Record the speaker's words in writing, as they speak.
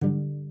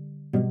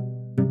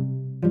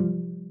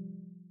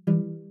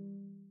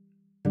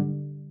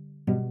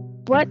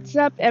What's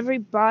up,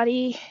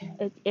 everybody?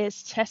 It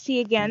is Tessie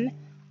again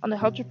on the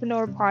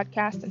Entrepreneur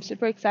Podcast. I'm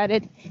super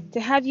excited to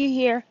have you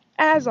here,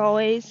 as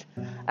always.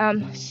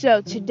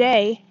 So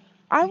today,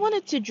 I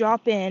wanted to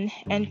drop in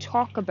and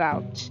talk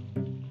about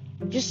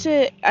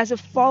as a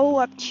follow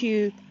up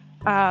to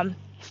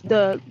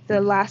the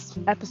last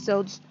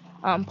episode's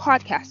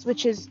podcast,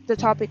 which is the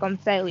topic on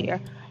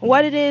failure,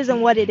 what it is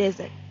and what it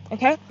isn't.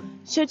 Okay,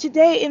 so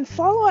today, in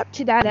follow up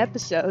to that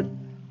episode,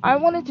 I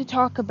wanted to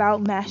talk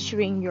about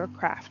mastering your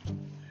craft.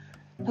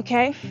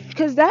 Okay,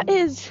 because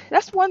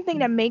that's one thing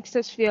that makes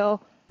us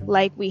feel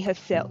like we have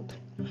failed,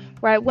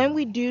 right? When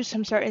we do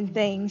some certain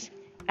things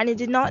and it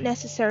did not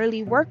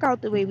necessarily work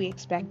out the way we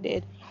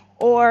expected,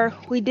 or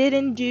we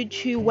didn't do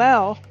too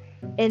well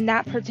in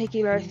that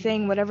particular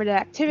thing, whatever the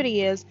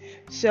activity is.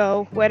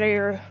 So whether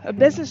you're a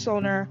business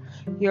owner,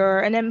 you're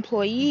an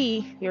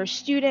employee, you're a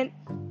student,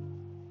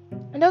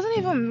 it doesn't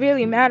even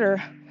really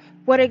matter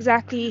what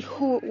exactly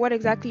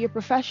your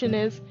profession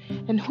is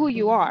and who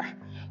you are,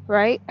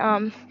 right?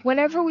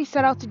 Whenever we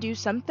set out to do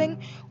something,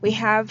 we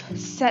have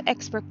set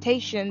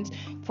expectations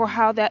for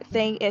how that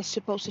thing is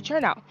supposed to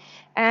turn out.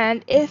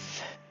 And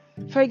if,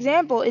 for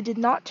example, it did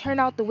not turn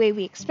out the way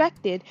we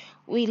expected,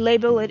 we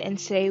label it and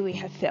say we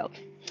have failed.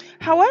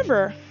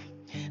 However,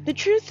 the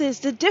truth is,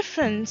 the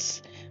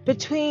difference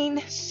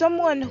between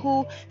someone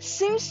who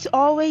seems to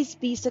always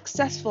be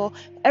successful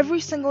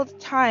every single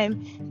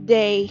time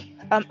they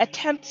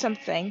attempt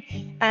something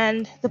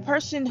and the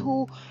person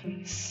who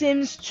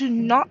seems to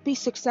not be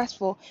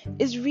successful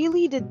is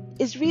really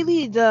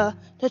the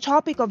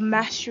topic of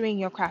mastering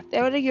your craft.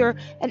 Whether you're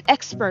an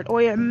expert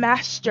or you're a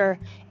master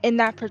in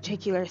that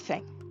particular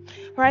thing.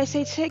 Right?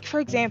 Say, take for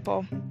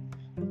example,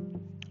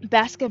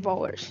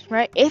 basketballers,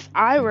 right? If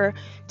I were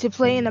to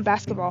play in a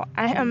basketball,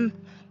 I am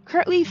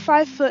currently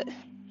 5 foot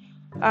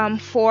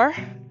 4.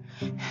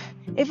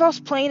 If I was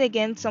playing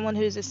against someone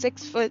who's a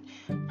 6 foot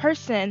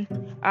person,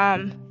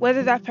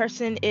 whether that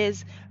person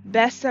is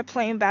best at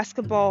playing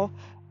basketball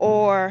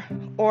or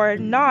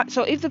not.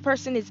 So if the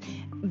person is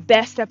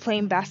best at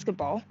playing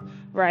basketball,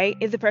 right?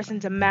 If the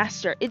person's a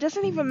master, it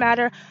doesn't even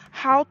matter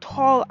how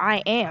tall I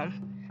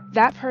am.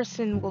 That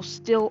person will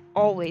still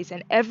always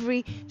and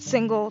every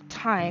single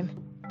time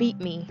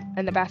beat me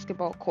in the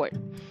basketball court,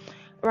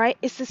 right?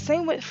 It's the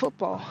same with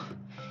football.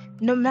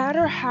 No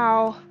matter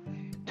how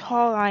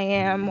tall I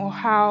am or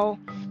how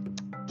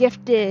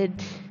gifted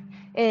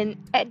in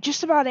at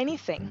just about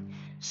anything,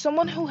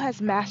 someone who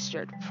has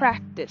mastered,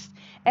 practiced,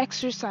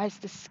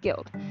 exercised the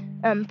skill,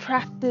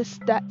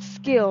 practiced that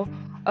skill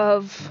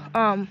of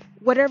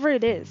whatever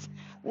it is,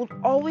 will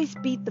always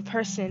beat the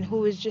person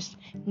who is just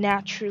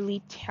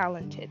naturally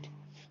talented.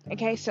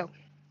 Okay, so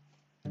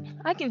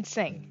I can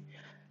sing.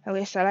 At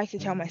least I like to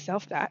tell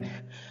myself that.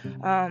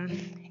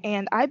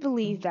 And I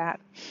believe that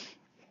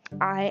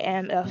I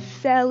am a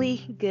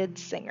fairly good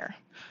singer.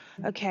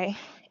 Okay,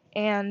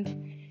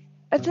 and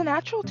it's a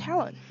natural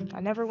talent. I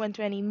never went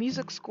to any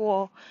music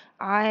school.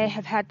 I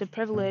have had the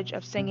privilege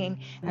of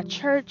singing at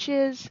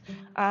churches,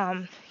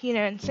 and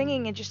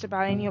singing in just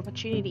about any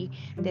opportunity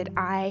that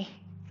I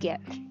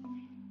get.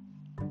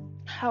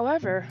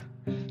 However,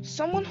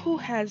 someone who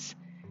has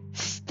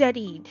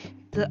studied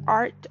the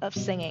art of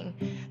singing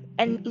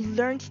and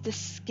learned the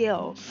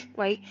skills,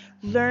 right?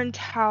 Learned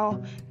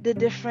how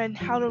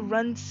to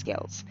run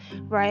skills,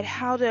 right?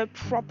 How to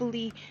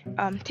properly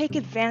take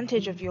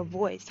advantage of your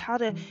voice.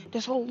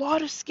 There's a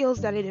lot of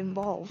skills that it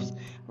involves,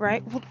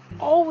 right? Would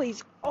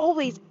always,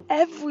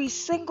 every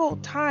single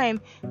time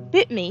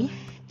bit me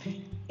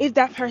if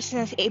that person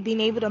has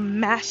been able to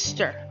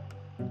master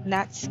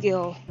that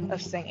skill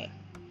of singing.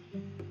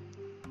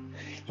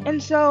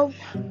 And so,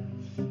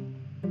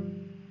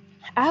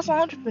 as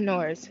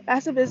entrepreneurs,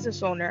 as a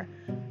business owner,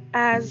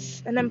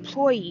 as an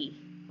employee,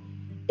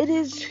 it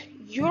is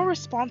your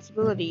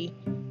responsibility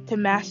to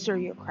master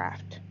your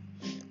craft.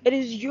 It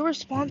is your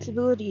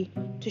responsibility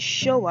to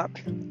show up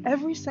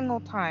every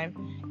single time.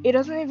 It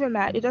doesn't even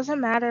matter. It doesn't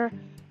matter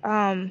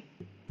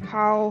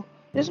how.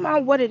 It doesn't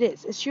matter what it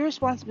is. It's your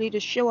responsibility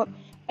to show up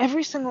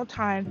every single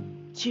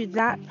time to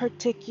that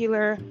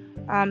particular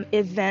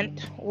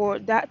event or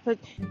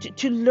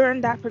to learn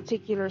that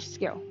particular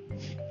skill.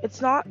 It's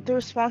not the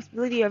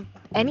responsibility of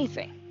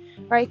anything,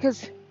 right?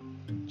 Because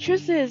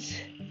truth is,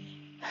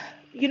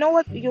 you know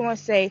what you want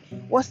to say?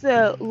 What's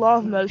the law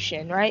of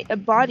motion, right? A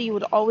body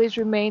would always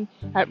remain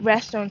at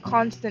rest or in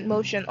constant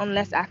motion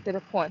unless acted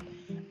upon.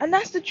 And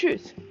that's the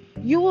truth.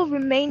 You will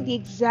remain the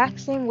exact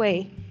same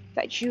way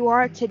that you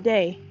are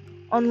today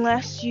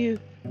unless you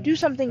do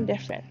something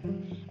different.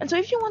 And so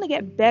if you want to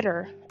get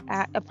better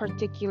at a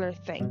particular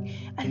thing,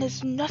 and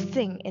there's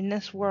nothing in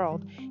this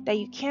world that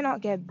you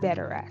cannot get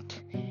better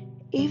at.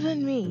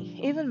 Even me,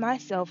 even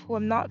myself, who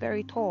am not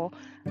very tall,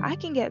 I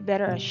can get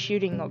better at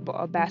shooting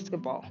a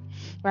basketball,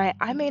 right?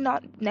 I may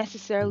not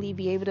necessarily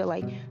be able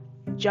to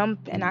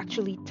jump and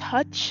actually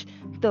touch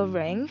the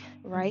ring,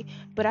 right?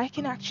 But I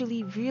can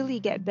actually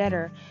really get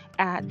better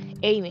at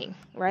aiming,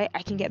 right?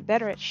 I can get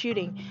better at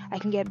shooting. I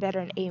can get better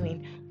at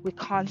aiming with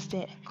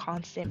constant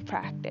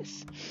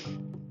practice.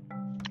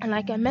 And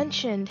like I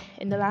mentioned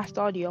in the last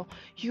audio,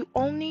 you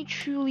only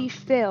truly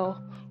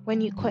fail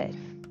when you quit.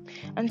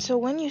 And so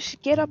when you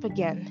get up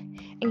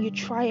again and you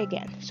try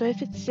again, so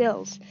if it's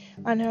sales,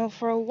 I know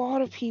for a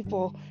lot of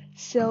people,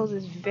 sales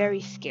is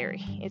very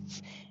scary.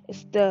 It's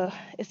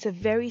a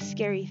very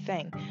scary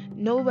thing.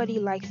 Nobody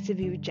likes to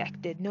be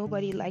rejected.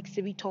 Nobody likes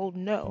to be told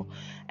no.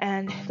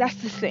 And that's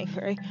the thing,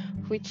 right?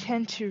 We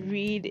tend to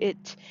read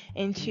it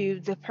into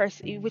the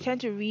person, we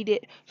tend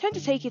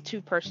to take it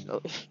too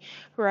personally,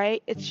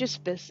 right? It's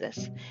just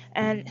business.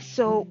 And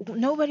so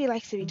nobody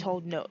likes to be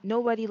told no.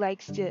 Nobody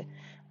likes to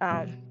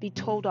be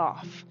told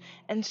off.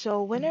 And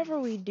so whenever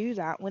we do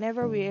that,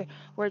 whenever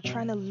we're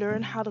trying to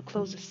learn how to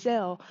close a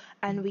sale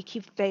and we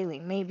keep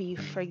failing, maybe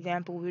for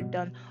example we've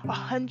done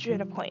 100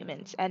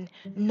 appointments and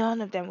none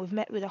of them, we've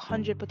met with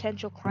 100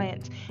 potential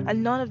clients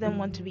and none of them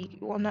want to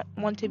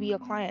be a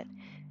client.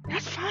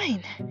 That's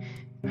fine,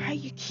 right?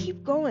 You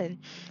keep going,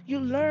 you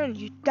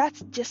learn,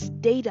 that's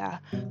just data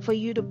for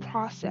you to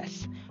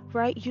process,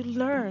 right? You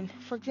learn.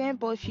 For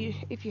example, if you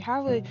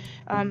have a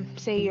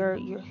say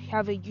you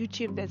have a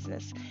YouTube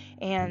business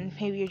and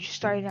maybe you're just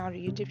starting out a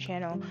YouTube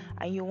channel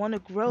and you want to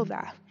grow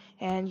that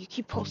and you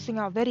keep posting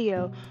out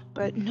video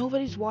but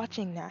nobody's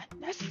watching that,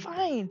 that's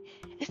fine.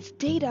 It's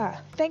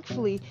data.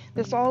 Thankfully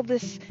there's all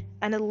this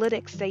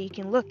analytics that you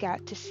can look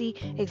at to see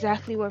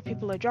exactly where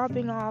people are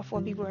dropping off,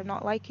 what people are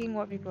not liking,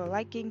 what people are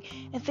liking,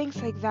 and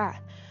things like that.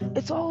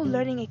 It's all a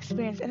learning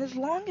experience, and as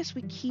long as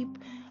we keep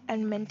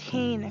and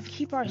maintain and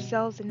keep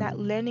ourselves in that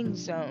learning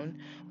zone,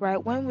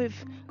 right? When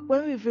we've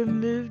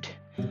removed,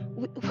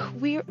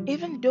 we're,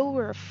 even though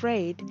we're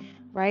afraid,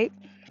 right?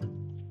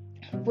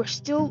 We're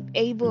still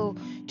able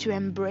to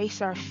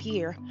embrace our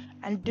fear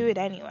and do it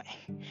anyway,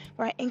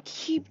 right? And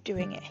keep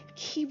doing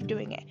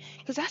it,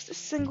 because that's the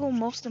single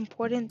most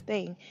important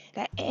thing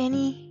that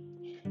any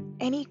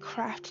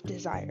craft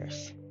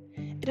desires.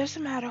 It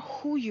doesn't matter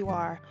who you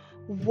are,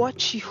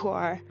 what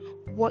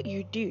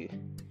you do.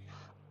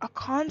 A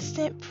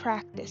constant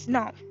practice.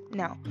 Now,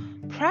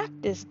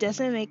 practice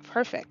doesn't make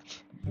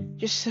perfect.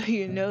 Just so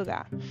you know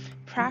that.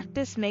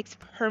 Practice makes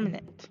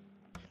permanent.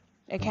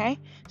 Okay?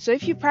 So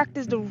if you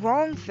practice the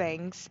wrong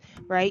things,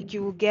 right,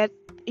 you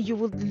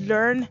will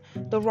learn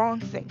the wrong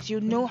things. You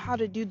know how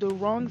to do the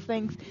wrong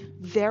things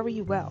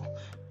very well.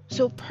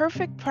 So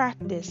perfect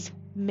practice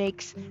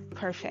makes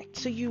perfect.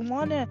 So you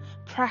want to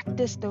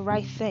practice the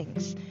right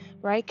things,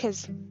 right?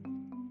 Because,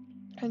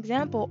 for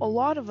example, a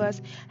lot of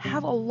us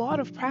have a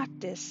lot of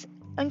practice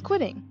and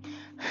quitting,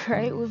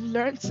 right? We've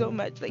learned so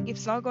much. Like if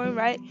it's not going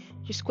right,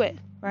 just quit,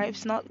 right?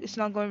 If it's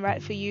not going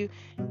right for you,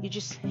 you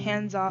just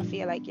hands off.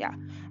 You're like, yeah,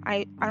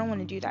 I don't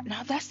want to do that.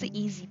 Now that's the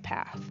easy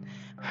path,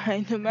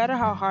 right? No matter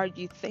how hard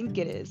you think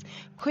it is,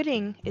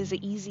 quitting is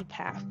the easy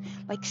path.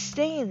 Like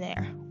staying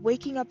there,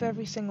 waking up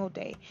every single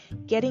day,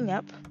 getting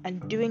up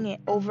and doing it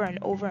over and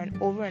over and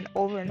over and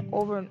over and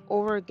over and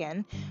over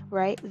again,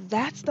 right?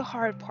 That's the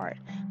hard part.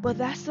 But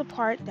that's the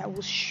part that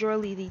will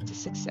surely lead to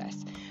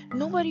success.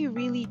 Nobody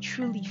really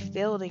truly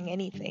failed in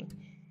anything.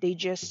 They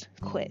just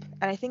quit.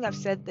 And I think I've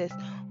said this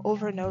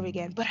over and over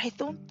again, but I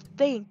don't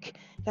think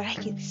that I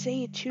can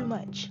say it too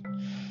much.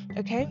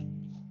 Okay?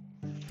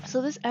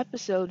 So this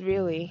episode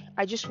really,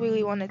 I just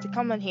really wanted to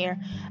come on here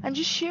and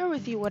just share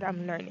with you what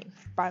I'm learning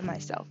by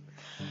myself.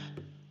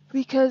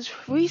 Because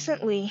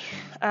recently,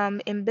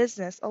 in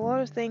business, a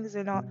lot of things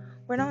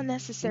we're not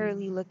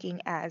necessarily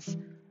looking as,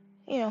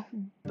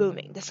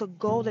 booming. That's a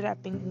goal that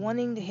I've been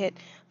wanting to hit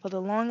for the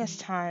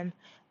longest time,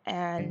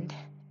 and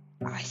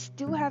I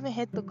still haven't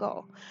hit the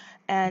goal.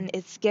 And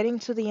it's getting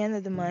to the end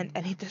of the month,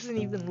 and it doesn't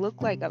even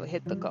look like I've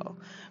hit the goal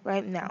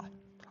right now.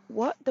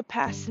 What the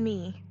past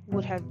me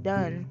would have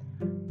done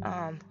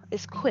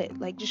is quit.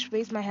 Like, just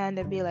raise my hand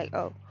and be like,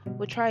 oh,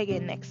 we'll try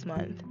again next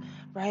month,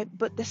 right?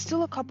 But there's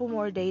still a couple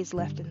more days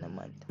left in the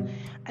month.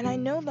 And I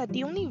know that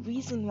the only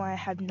reason why I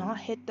have not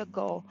hit the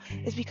goal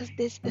is because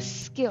there's a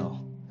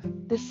skill.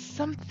 There's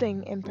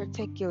something in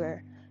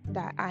particular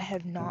that I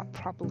have not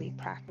properly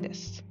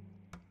practiced.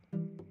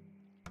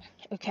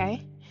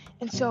 Okay?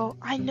 And so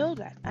I know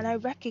that and I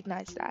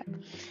recognize that.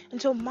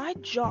 And so my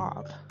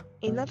job,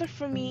 in order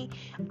for me,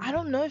 I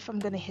don't know if I'm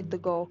gonna hit the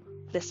goal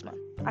this month.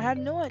 I have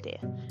no idea,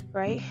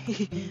 right?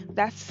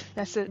 that's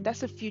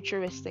a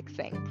futuristic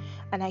thing.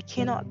 And I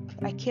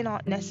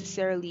cannot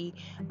necessarily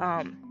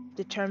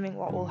determine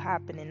what will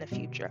happen in the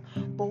future.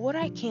 But what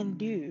I can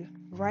do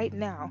right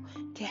now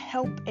to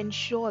help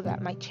ensure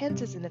that my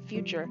chances in the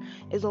future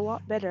is a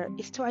lot better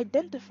is to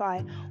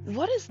identify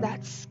what is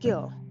that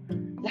skill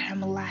that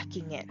I'm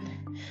lacking in.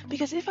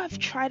 Because if I've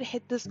tried to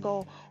hit this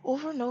goal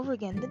over and over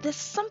again, there's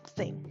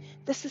something,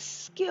 there's a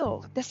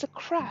skill, there's a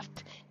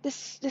craft,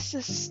 this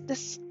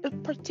a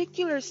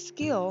particular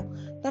skill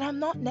that I've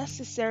not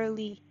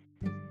necessarily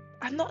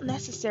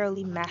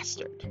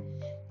mastered.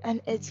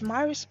 And it's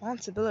my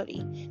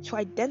responsibility to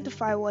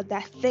identify what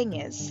that thing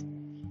is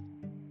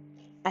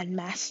and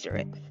master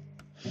it.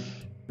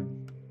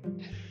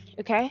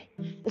 Okay?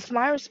 It's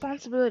my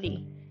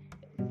responsibility,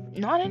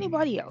 not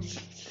anybody else.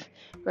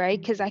 right?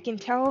 Because I can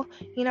tell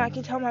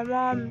my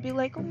mom and be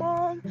like, oh,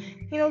 mom,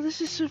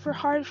 this is super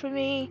hard for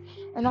me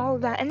and all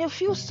of that. And they'll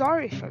feel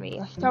sorry for me.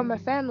 I tell my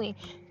family,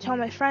 tell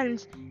my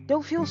friends,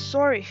 they'll feel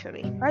sorry for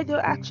me, right? They'll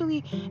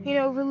actually,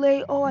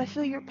 relate, oh, I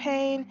feel your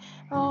pain.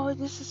 Oh,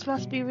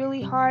 must be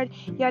really hard,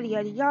 yada,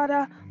 yada,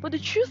 yada. But the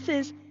truth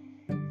is,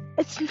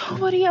 it's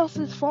nobody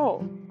else's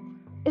fault.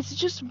 It's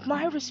just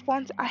my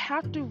response. I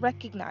have to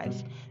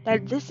recognize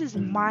that this is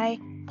my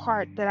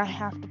part that I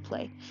have to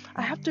play.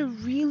 I have to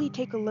really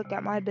take a look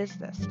at my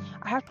business.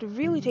 I have to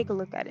really take a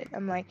look at it.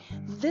 I'm like,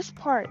 this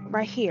part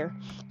right here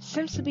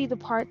seems to be the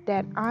part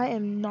that I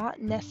am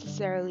not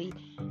necessarily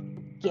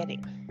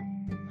getting.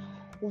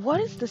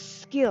 What is the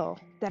skill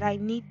that I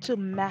need to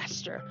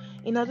master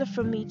in order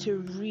for me to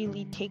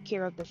really take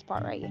care of this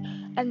part right here?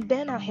 And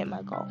then I'll hit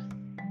my goal.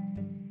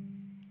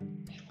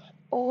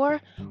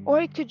 Or or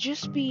it could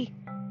just be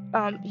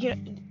um you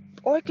know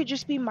or it could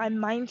just be my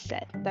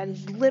mindset that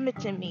is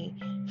limiting me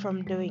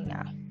from doing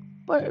that.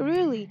 But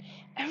really,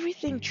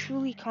 everything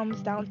truly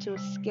comes down to a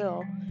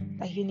skill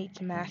that you need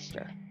to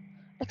master,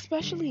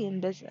 especially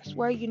in business,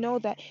 where you know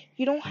that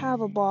you don't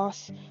have a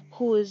boss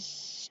who is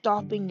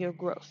stopping your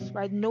growth,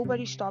 right?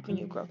 Nobody's stopping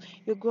your growth.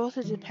 Your growth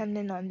is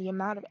dependent on the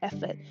amount of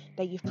effort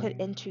that you put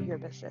into your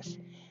business.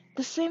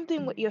 The same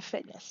thing with your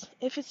fitness.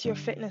 If it's your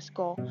fitness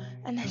goal,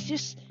 and it's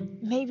just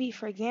maybe,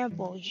 for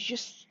example, you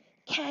just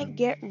can't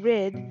get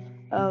rid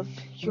of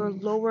your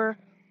lower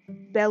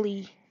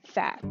belly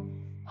fat.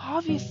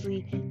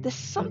 Obviously, there's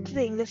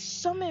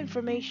some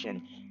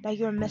information that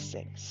you're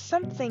missing,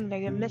 something that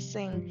you're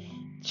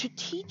missing to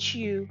teach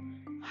you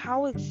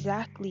how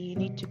exactly you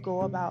need to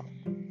go about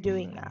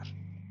doing that.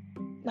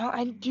 Now,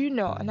 I do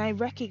know and I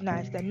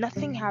recognize that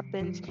nothing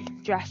happens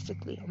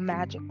drastically or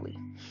magically,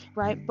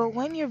 right? But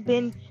when you've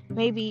been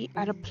maybe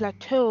at a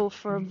plateau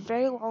for a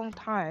very long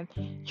time,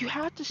 you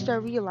have to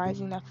start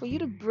realizing that for you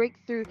to break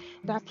through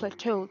that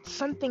plateau,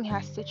 something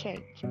has to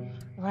change,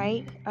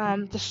 right?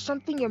 There's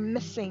something you're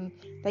missing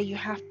that you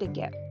have to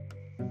get.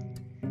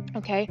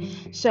 Okay,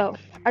 so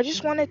I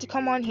just wanted to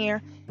come on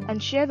here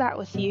and share that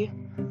with you.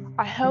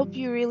 I hope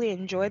you really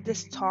enjoyed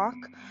this talk.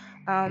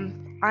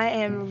 I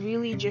am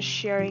really just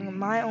sharing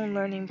my own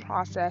learning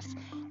process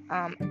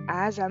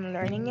as I'm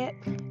learning it,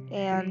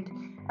 and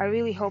I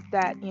really hope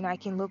that I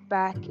can look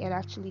back and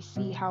actually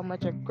see how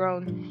much I've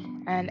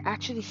grown, and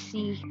actually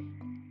see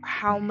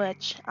how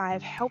much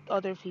I've helped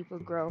other people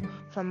grow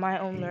from my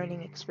own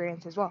learning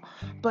experience as well.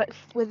 But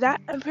with that,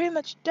 I'm pretty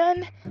much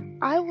done.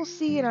 I will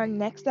see you in our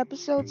next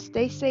episode.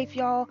 Stay safe,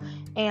 y'all,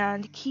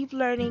 and keep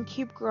learning,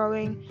 keep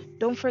growing.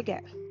 Don't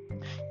forget,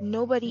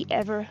 nobody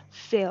ever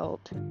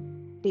failed.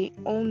 They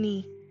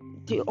only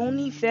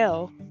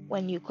fail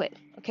when you quit.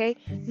 Okay?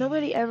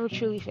 Nobody ever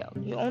truly failed.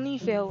 You only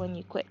fail when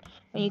you quit.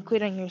 When you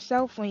quit on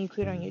yourself, when you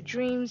quit on your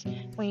dreams,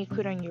 when you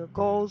quit on your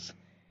goals,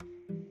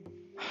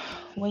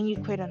 when you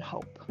quit on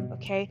hope.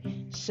 Okay?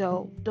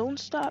 So don't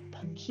stop.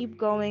 Keep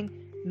going.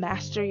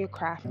 Master your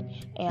craft.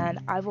 And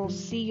I will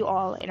see you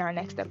all in our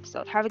next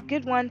episode. Have a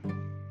good one.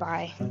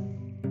 Bye.